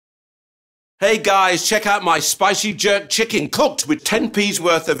Hey guys, check out my spicy jerk chicken cooked with 10p's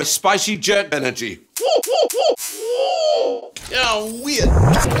worth of spicy jerk energy. Oh, weird.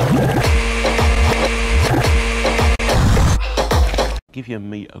 Give your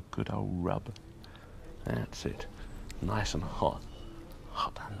meat a good old rub. That's it. Nice and hot.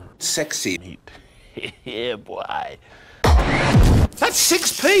 Hot and sexy meat. Yeah, boy. That's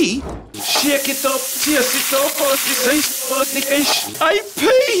 6p? Shake it up, tears it up,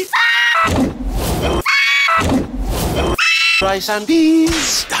 rice and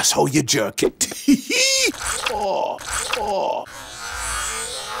peas. That's how you jerk it.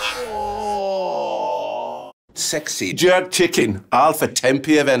 Sexy jerk chicken, all for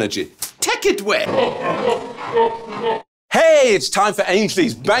 10p of energy. Take it away. Hey, it's time for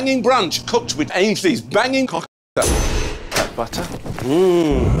Ainsley's banging brunch, cooked with Ainsley's banging butter.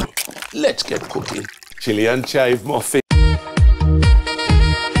 Let's get cooking. Chili and chive muffin.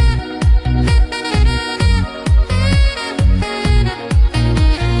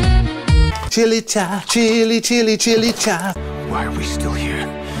 Chili chive, chili chive. Why are we still here?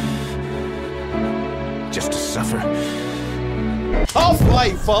 Just to suffer.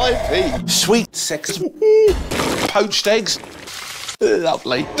 Halfway, 5p. Sweet sex. Poached eggs.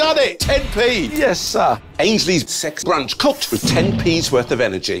 Lovely. Done it! 10p! Yes, sir. Ainsley's sex brunch cooked with 10p's worth of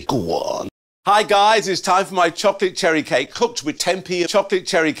energy. Go on. Hi, guys. It's time for my chocolate cherry cake cooked with 10p of chocolate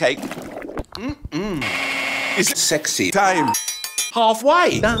cherry cake. It's sexy time.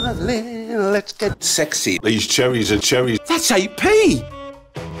 Halfway. Darling, let's get sexy. These cherries are cherries. That's 8p.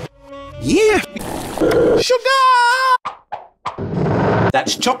 Yeah. Sugar!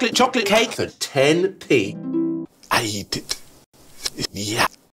 That's chocolate cake for 10p. I eat it. Yeah.